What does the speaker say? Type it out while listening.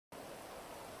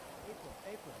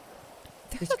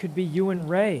This could be you and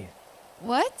Ray.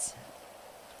 What?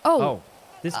 Oh,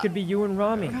 this could be you and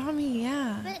Ramee. Ramee,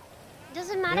 yeah. But does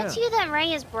it matter to you that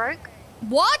Ray is broke?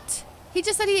 What? He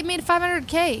just said he made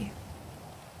 500K.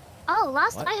 Oh,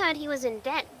 last I heard he was in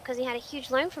debt because he had a huge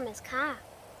loan from his car.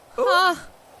 Oh.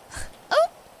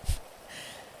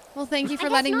 Well, thank you for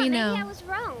letting me know. Maybe I was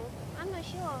wrong. I'm not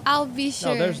sure. I'll be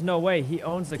sure. No, there's no way. He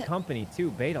owns the company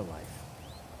too, Beta Life.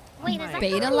 Wait, is that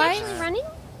Beta company Life actually running?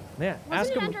 Yeah,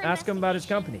 Wasn't ask him about his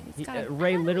company.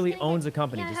 Ray literally owns the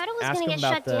company. Yeah, I Just heard it was ask gonna him get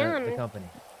about shut down. the company.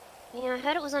 Yeah, I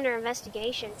heard it was under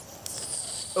investigation.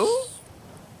 Ooh.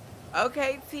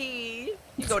 Okay, T.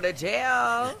 You go to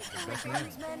jail.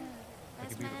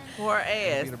 Poor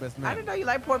ass. I didn't know you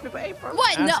like poor people. Hey,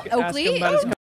 What? No, Oakley?